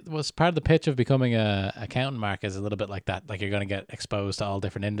what was part of the pitch of becoming a accountant, Mark, is a little bit like that. Like, you're going to get exposed to all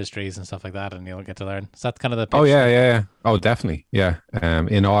different industries and stuff like that, and you'll get to learn. So that's kind of the pitch. Oh yeah. Oh, definitely. Yeah.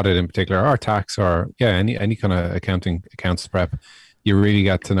 In audit in particular, or tax, or any kind of accounts prep, you really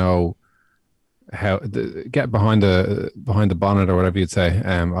get to know how get behind the bonnet, or whatever you'd say,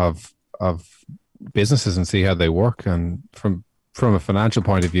 of businesses, and see how they work, and from a financial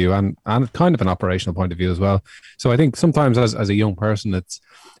point of view and kind of an operational point of view as well. So I think sometimes as a young person, it's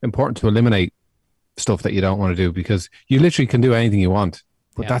important to eliminate stuff that you don't want to do, because you literally can do anything you want.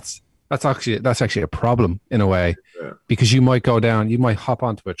 But that's actually a problem in a way, because you might hop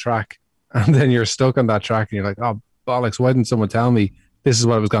onto a track and then you're stuck on that track and you're like, oh, bollocks, why didn't someone tell me this is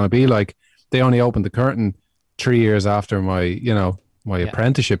what it was going to be like? They only opened the curtain 3 years after my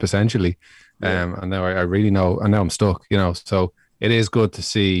apprenticeship, essentially. And now I really know, and now I'm stuck, so it is good to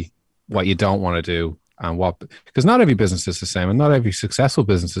see what you don't want to do, and because not every business is the same, and not every successful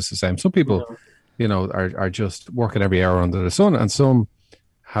business is the same. Some people, are just working every hour under the sun, and some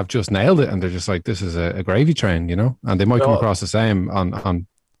have just nailed it, and they're just like, this is a gravy train, and they might come across the same on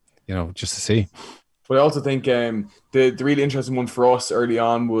just to see. But I also think the really interesting one for us early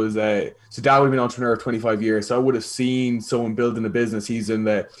on was, so Dad would have been an entrepreneur of 25 years. So I would have seen someone building a business. He's in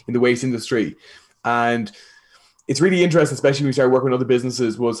the waste industry. And it's really interesting, especially when we started working with other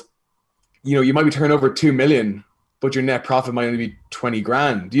businesses, was, you might be turning over 2 million, but your net profit might only be 20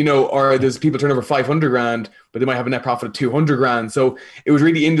 grand, or there's people turn over 500 grand, but they might have a net profit of 200 grand. So it was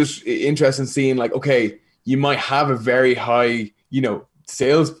really interesting seeing like, okay, you might have a very high,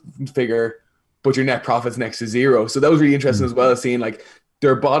 sales figure, but your net profit's next to zero. So that was really interesting as well, seeing like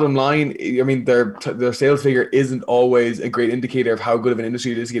their bottom line. I mean, their sales figure isn't always a great indicator of how good of an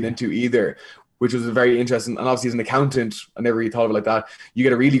industry it is to get into either, which was very interesting. And obviously as an accountant, I never really thought of it like that. You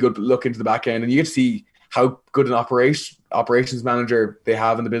get a really good look into the back end, and you get to see how good an operations manager they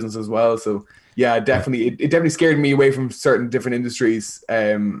have in the business as well. So yeah, definitely, it definitely scared me away from certain different industries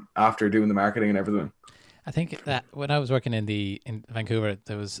after doing the marketing and everything. I think that when I was working in Vancouver,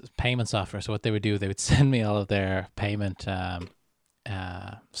 there was payment software. So what they would do, they would send me all of their payment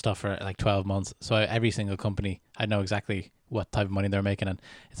stuff for like 12 months. So every single company, I know exactly what type of money they're making. And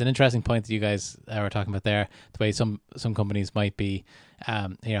it's an interesting point that you guys were talking about there, the way some companies might be,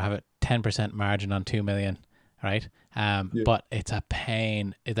 have a 10% margin on 2 million, right? But it's a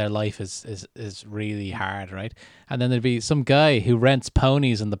pain. Their life is really hard, right? And then there'd be some guy who rents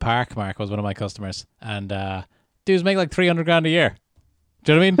ponies in the park. Mark was one of my customers, and dudes make like 300 grand a year.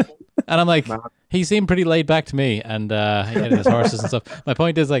 Do you know what I mean? And I'm like, he seemed pretty laid back to me, and he had his horses and stuff. My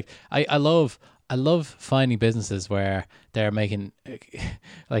point is, like, I love finding businesses where they're making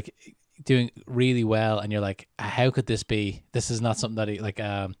like doing really well, and you're like, how could this be? This is not something that he like.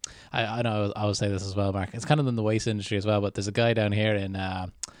 I know I will say this as well, Mark. It's kind of in the waste industry as well, but there's a guy down here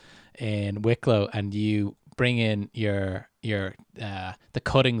in Wicklow, and you bring in your the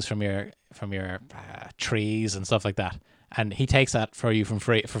cuttings from your trees and stuff like that, and he takes that for you for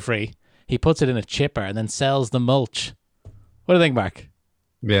free. He puts it in a chipper and then sells the mulch. What do you think, Mark?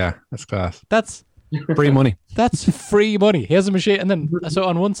 Yeah, that's class. That's free money. That's free money. He has a machine, and then so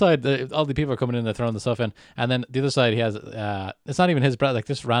on one side, all the people are coming in, they're throwing the stuff in, and then the other side, he has it's not even his bread, like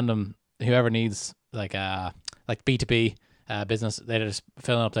just random whoever needs like B2B business, they're just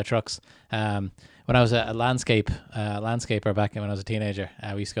filling up their trucks. When I was a landscaper back when I was a teenager,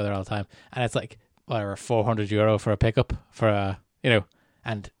 we used to go there all the time, and it's like whatever, €400 for a pickup for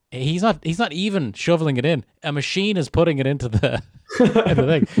and he's not even shoveling it in. A machine is putting it into the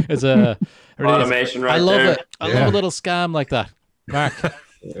thing. It's a automation right I love there. it. I love a little scam like that, Mark.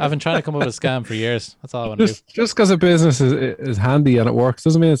 I've been trying to come up with a scam for years. That's all I want to do. Just because a business is handy and it works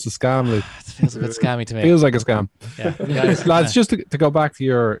doesn't mean it's a scam. Like, It feels a bit scammy to me. Feels like a scam. Yeah, guys, Lads, just to go back to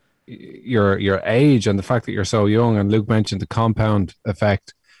your age and the fact that you're so young, and Luke mentioned the compound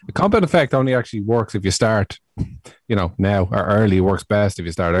effect. The compound effect only actually works if you start, now or early. It works best if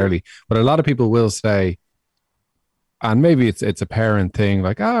you start early. But a lot of people will say, and maybe it's a parent thing,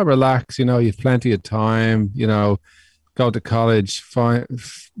 like, relax, you've plenty of time, go to college, fine,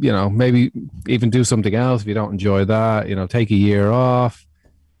 maybe even do something else if you don't enjoy that, take a year off.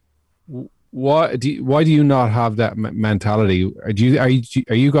 Why do you not have that mentality?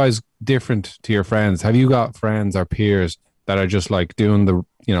 Are you guys different to your friends? Have you got friends or peers that are just like doing the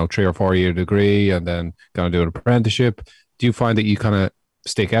 3 or 4 year degree and then going to do an apprenticeship? Do you find that you kind of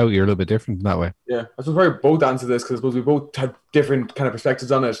stick out? You're a little bit different in that way. Yeah, I suppose we both answer this because I suppose we both had different kind of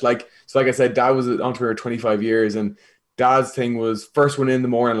perspectives on it. Like I said, Dad was an entrepreneur 25 years, and Dad's thing was first one in the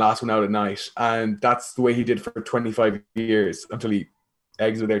morning, last one out at night, and that's the way he did for 25 years until he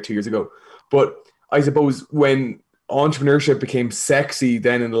exited there 2 years ago. But I suppose when entrepreneurship became sexy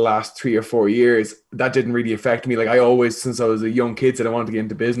then in the last 3 or 4 years, that didn't really affect me. Like I always, since I was a young kid, said I wanted to get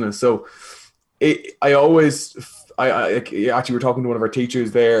into business. So I actually were talking to one of our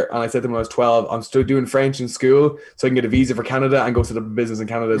teachers there, and I said to him when I was 12, I'm still doing French in school so I can get a visa for Canada and go set up a business in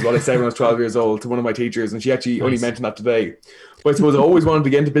Canada, is what I said when I was 12 years old to one of my teachers, and she actually only mentioned that today. But I suppose I always wanted to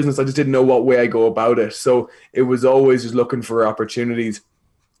get into business. I just didn't know what way I go about it. So it was always just looking for opportunities.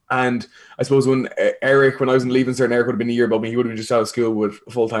 And I suppose when I was in Leaving Cert, Eric would have been a year above me. He would have been just out of school with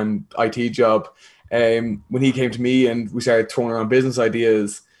a full-time IT job. When he came to me and we started throwing around business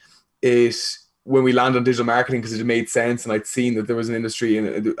ideas, when we landed on digital marketing, because it made sense, and I'd seen that there was an industry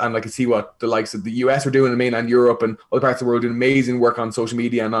and I could see what the likes of the US were doing in mainland Europe and other parts of the world doing amazing work on social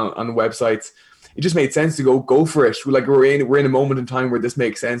media and on websites. It just made sense to go for it. We're in a moment in time where this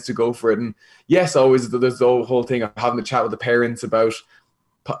makes sense to go for it. And yes, always there's the whole thing of having a chat with the parents about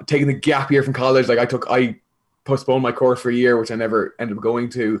taking the gap year from college. Like I postponed my course for a year, which I never ended up going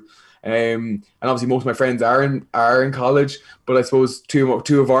to. And obviously most of my friends are in college, but I suppose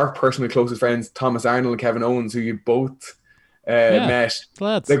two of our personally closest friends, Thomas Arnold and Kevin Owens, who you both met.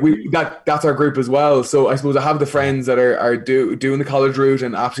 Lads. Like that's our group as well. So I suppose I have the friends that are doing the college route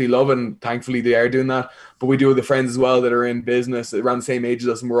and absolutely love it, and thankfully they are doing that. But we do have the friends as well that are in business around the same age as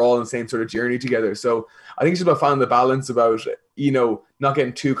us, and we're all on the same sort of journey together. So I think it's about finding the balance about, not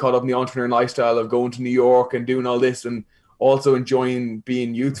getting too caught up in the entrepreneur lifestyle of going to New York and doing all this, and also enjoying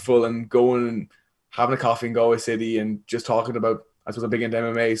being youthful and going and having a coffee in Galway City and just talking about, I suppose I'm big into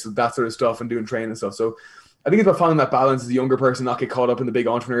MMA, so that sort of stuff, and doing training and stuff. So I think it's about finding that balance as a younger person, not get caught up in the big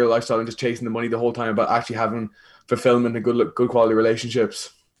entrepreneurial lifestyle and just chasing the money the whole time, but actually having fulfillment and good quality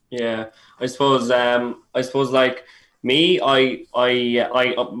relationships. Yeah, I suppose like me, my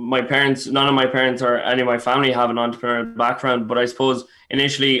parents, none of my parents or any of my family have an entrepreneurial background, but I suppose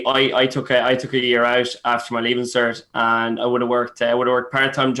initially I took a year out after my leaving cert, and I would have worked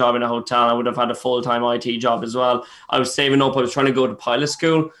part-time job in a hotel. I would have had a full-time IT job as well. I was saving up. I was trying to go to pilot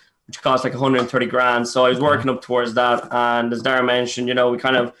school, which cost like 130 grand. So I was working up towards that. And as Dara mentioned, we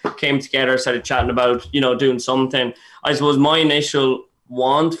kind of came together, started chatting about, doing something. I suppose my initial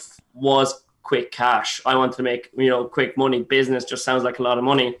want was quick cash. I wanted to make, quick money. Business just sounds like a lot of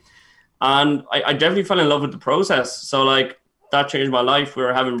money. And I definitely fell in love with the process. So like that changed my life. We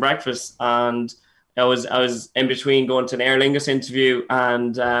were having breakfast, and I was in between going to an Aer Lingus interview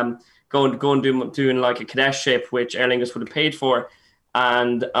and doing like a cadetship, which Aer Lingus would have paid for,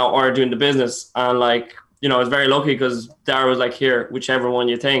 and or doing the business. And like, I was very lucky because Dara was like, here, whichever one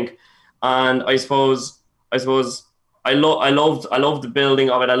you think. And I suppose I loved the building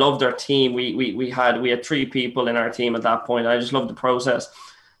of it. I loved our team. We had 3 people in our team at that point. I just loved the process.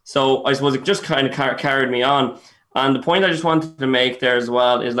 So I suppose it just kind of carried me on. And the point I just wanted to make there as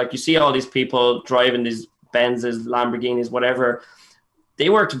well is, like, you see all these people driving these Benzes, Lamborghinis, whatever. They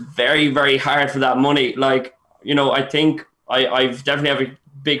worked very, very hard for that money. Like, I think I've definitely have a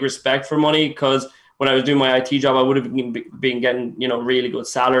big respect for money, because when I was doing my IT job, I would have been getting, really good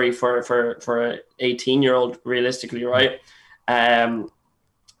salary for an 18-year-old, realistically, right? And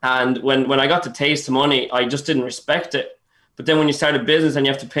when I got to taste the money, I just didn't respect it. But then when you start a business and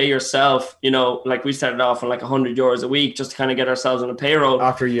you have to pay yourself, like we started off on like €100 a week just to kind of get ourselves on a payroll.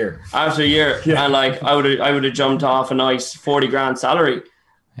 After a year. Yeah. And like I would have jumped off a nice 40 grand salary.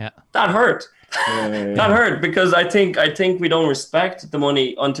 Yeah. That hurt. That hurt, because I think we don't respect the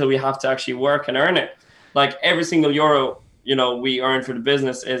money until we have to actually work and earn it. Like every single euro, we earn for the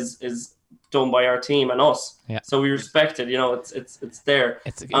business is done by our team and us. Yeah. So we respect it. It's there.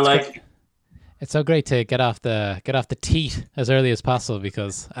 It's it's so great to get off the teat as early as possible,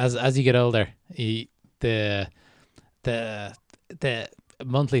 because as you get older, the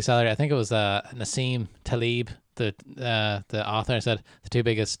monthly salary. I think it was Nassim Taleb, the author, said the 2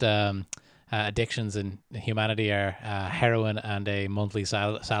 biggest addictions in humanity are heroin and a monthly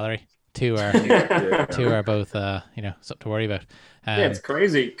salary. 2 are both something to worry about. It's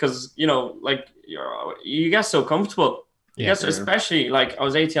crazy because like you get so comfortable. Yes, especially like I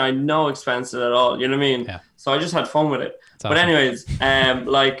was 18, I had no expenses at all. You know what I mean? Yeah. So I just had fun with it. That's but awesome. Anyways,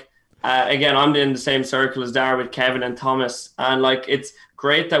 again, I'm in the same circle as Dara with Kevin and Thomas, and like it's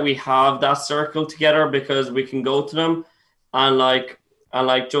great that we have that circle together, because we can go to them and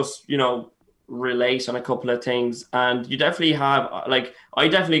just relate on a couple of things. And you definitely have I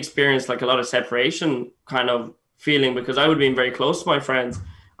definitely experienced like a lot of separation kind of feeling, because I would have been very close to my friends.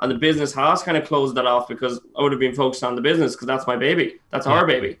 And the business has kind of closed that off, because I would have been focused on the business, because that's my baby. That's our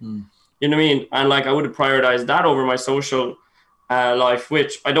baby. Mm. You know what I mean? And like I would have prioritized that over my social life,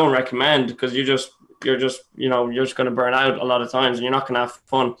 which I don't recommend, because you're just going to burn out a lot of times and you're not going to have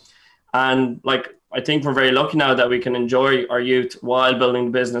fun. And like I think we're very lucky now that we can enjoy our youth while building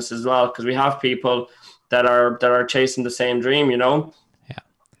the business as well, because we have people that are chasing the same dream. Yeah.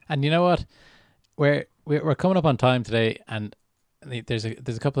 And you know what? We're coming up on time today, and there's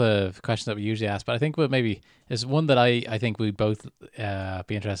a couple of questions that we usually ask, but I think what maybe is one that I think we both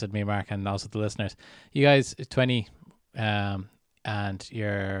be interested, me and Mark, and also the listeners. You guys 20 and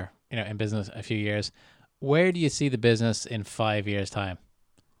you're in business a few years. Where do you see the business in 5 years' time?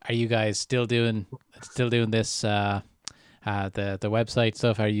 Are you guys still doing this the website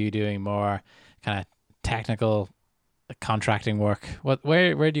stuff? Are you doing more kind of technical contracting work?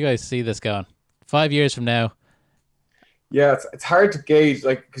 Where do you guys see this going 5 years from now? Yeah, it's hard to gauge,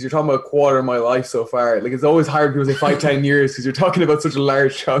 like, because you're talking about a quarter of my life so far. Like, it's always hard when people say 5-10 years, because you're talking about such a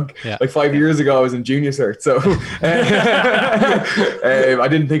large chunk. Yeah. Like 5 years ago, I was in junior cert, so I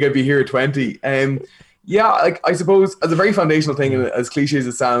didn't think I'd be here at 20. Yeah, like I suppose as a very foundational thing, and as cliche as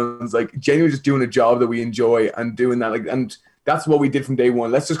it sounds, like genuinely just doing a job that we enjoy and doing that, like, and that's what we did from day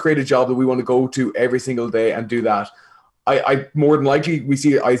one. Let's just create a job that we want to go to every single day and do that. I more than likely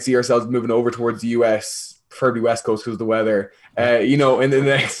I see ourselves moving over towards the US preferably West Coast because of the weather. You know, in the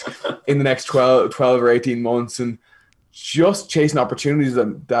next 12 or 18 months, and just chasing opportunities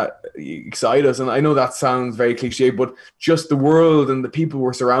that excite us. And I know that sounds very cliche, but just the world and the people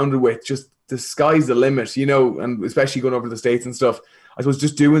we're surrounded with, just the sky's the limit, you know, and especially going over to the States and stuff. I suppose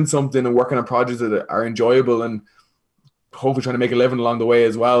just doing something and working on projects that are enjoyable and hopefully trying to make a living along the way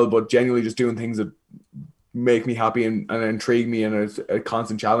as well, but genuinely just doing things that make me happy and intrigue me, and it's a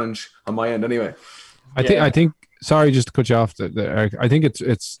constant challenge on my end anyway. I think sorry, just to cut you off Eric, I think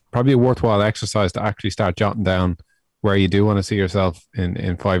it's probably a worthwhile exercise to actually start jotting down where you do want to see yourself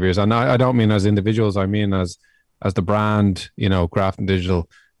in 5 years. And I don't mean as individuals, I mean as the brand, you know, Grafton Digital.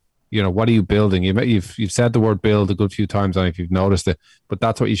 You know, what are you building? You've said the word build a good few times, and if you've noticed it, but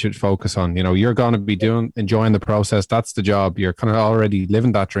that's what you should focus on. You know, you're going to be enjoying the process. That's the job. You're kind of already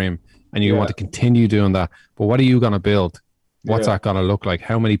living that dream, and you want to continue doing that. But what are you going to build? What's that going to look like?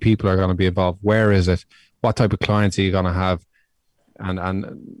 How many people are going to be involved? Where is it? What type of clients are you going to have?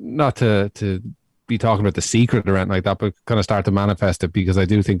 And not to be talking about the secret or anything like that, but kind of start to manifest it, because I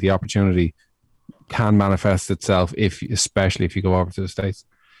do think the opportunity can manifest itself especially if you go over to the States.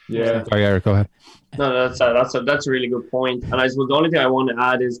 Yeah. Sorry, Eric, go ahead. No, that's a really good point. And I suppose the only thing I want to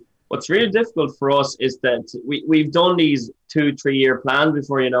add is what's really difficult for us is that we've done these 2-3 year plans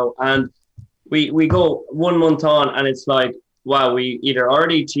before, you know, and we go 1 month on and it's like, wow, we either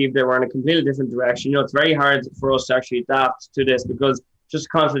already achieved it, we're in a completely different direction. You know, it's very hard for us to actually adapt to this because just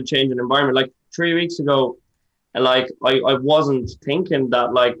constantly changing environment. Like 3 weeks ago, like I wasn't thinking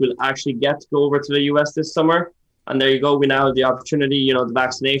that like we'll actually get to go over to the US this summer. And there you go. We now have the opportunity, you know, the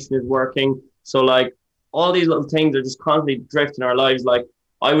vaccination is working. So like all these little things are just constantly drifting our lives. Like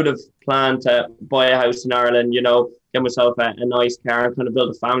I would have planned to buy a house in Ireland, you know, get myself a nice car and kind of build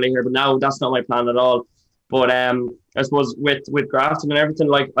a family here. But now that's not my plan at all. But I suppose with Grafton and everything,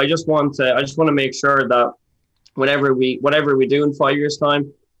 like I just want to make sure that whatever we do in 5 years'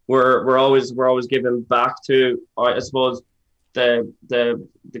 time, we're always giving back to, I suppose, the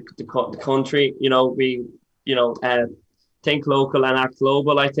country. You know, we think local and act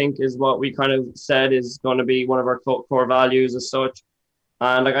global, I think, is what we kind of said is going to be one of our core values as such.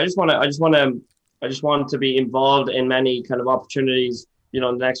 And like I just want to be involved in many kind of opportunities, you know,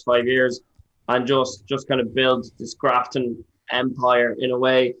 in the next 5 years, and just kind of build this Grafton empire in a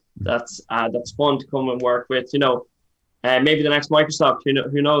way that's fun to come and work with, you know. Maybe the next Microsoft, you know,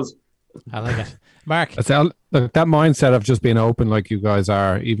 who knows? I like it. Mark. Look, that mindset of just being open, like you guys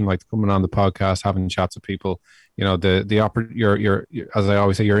are, even like coming on the podcast, having chats with people, you know, you're as I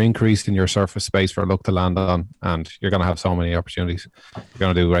always say, you're increased in your surface space for luck to land on, and you're going to have so many opportunities. You're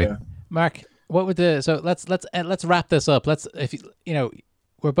going to do great. Yeah. Mark, what would let's wrap this up.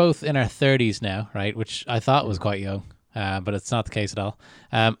 We're both in our 30s now, right? Which I thought was quite young. But it's not the case at all.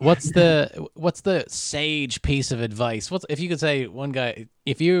 What's the sage piece of advice? If you could say one guy,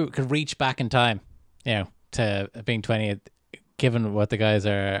 if you could reach back in time, you know, to being 20, given what the guys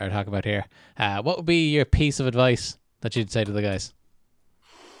are talking about here, what would be your piece of advice that you'd say to the guys?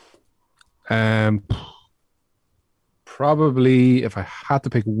 Probably if I had to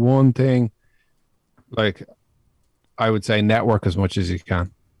pick one thing, like I would say network as much as you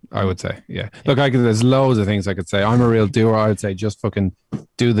can. I would say, yeah. Look, there's loads of things I could say. I'm a real doer. I would say just fucking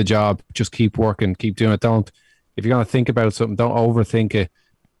do the job. Just keep working. Keep doing it. If you're going to think about something, don't overthink it.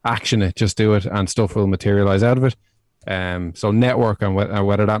 Action it. Just do it, and stuff will materialize out of it. So network, and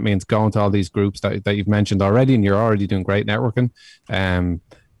whether that means going to all these groups that you've mentioned already, and you're already doing great networking.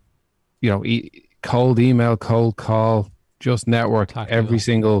 Cold email, cold call, just network. Every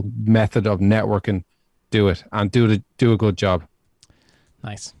single method of networking, do it, and do a good job.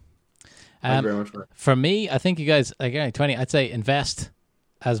 Nice. Thank you very much, for me, I think you guys, like 20, I'd say invest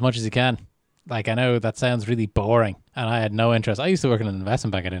as much as you can. Like, I know that sounds really boring, and I had no interest. I used to work in an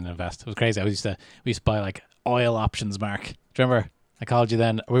investment bank. I didn't invest. It was crazy. We used to buy like oil options, Mark. Do you remember? I called you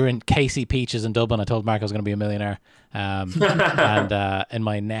then. We were in Casey Peaches in Dublin. I told Mark I was going to be a millionaire, and in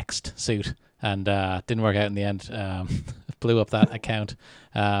my next suit, and didn't work out in the end. Blew up that account.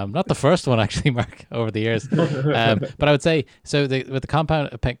 Not the first one, actually, Mark, over the years. But I would say, so with the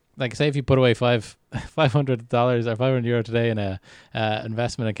compound, like say if you put away $500 or €500 today in a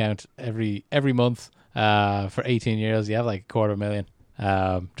investment account every month for 18 years, you have like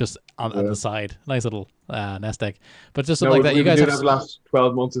 $250,000 just on the side. Nice little nest egg. But just something like that. You guys have the last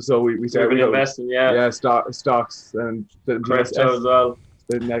 12 months or so. We started investing, stocks and crypto as well.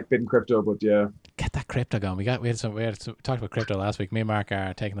 Bit in crypto, but yeah. Get that crypto going. We talked about crypto last week. Me and Mark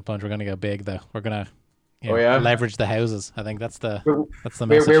are taking the plunge. We're going to go big though. We're going to leverage the houses. I think that's the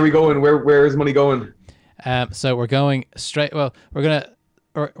message. Where are we going? Where is money going? So we're going straight. Well, we're going to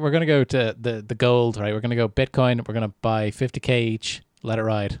we're gonna go to the gold, right? We're gonna go Bitcoin. We're gonna buy 50K each. Let it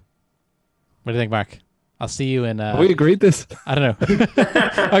ride. What do you think, Mark? I'll see you in. We agreed this. I don't know.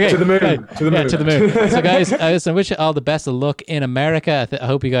 Okay, To the moon. right. To the moon. Yeah, to the moon. So, guys, I wish you all the best of luck in America. I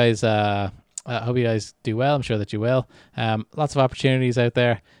hope you guys. I hope you guys do well. I'm sure that you will. Lots of opportunities out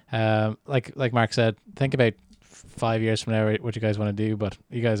there. Like Mark said, think about 5 years from now what you guys want to do. But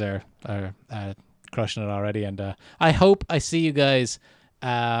you guys are crushing it already, and I hope I see you guys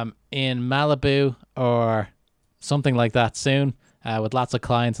in Malibu or something like that soon, with lots of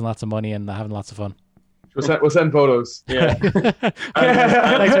clients and lots of money and having lots of fun. We'll send photos. Yeah.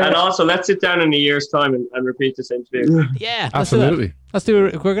 and also, let's sit down in a year's time and repeat this interview. Yeah, Absolutely. Let's do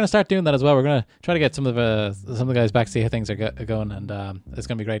it. We're going to start doing that as well. We're going to try to get some of the guys back to see how things are going, and it's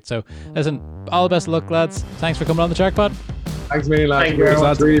going to be great. So, listen, all the best of luck, lads. Thanks for coming on the Shark Pod. Thanks, many lads. Thank you very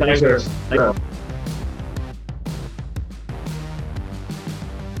much. Really Thank you. appreciate it. Thank you.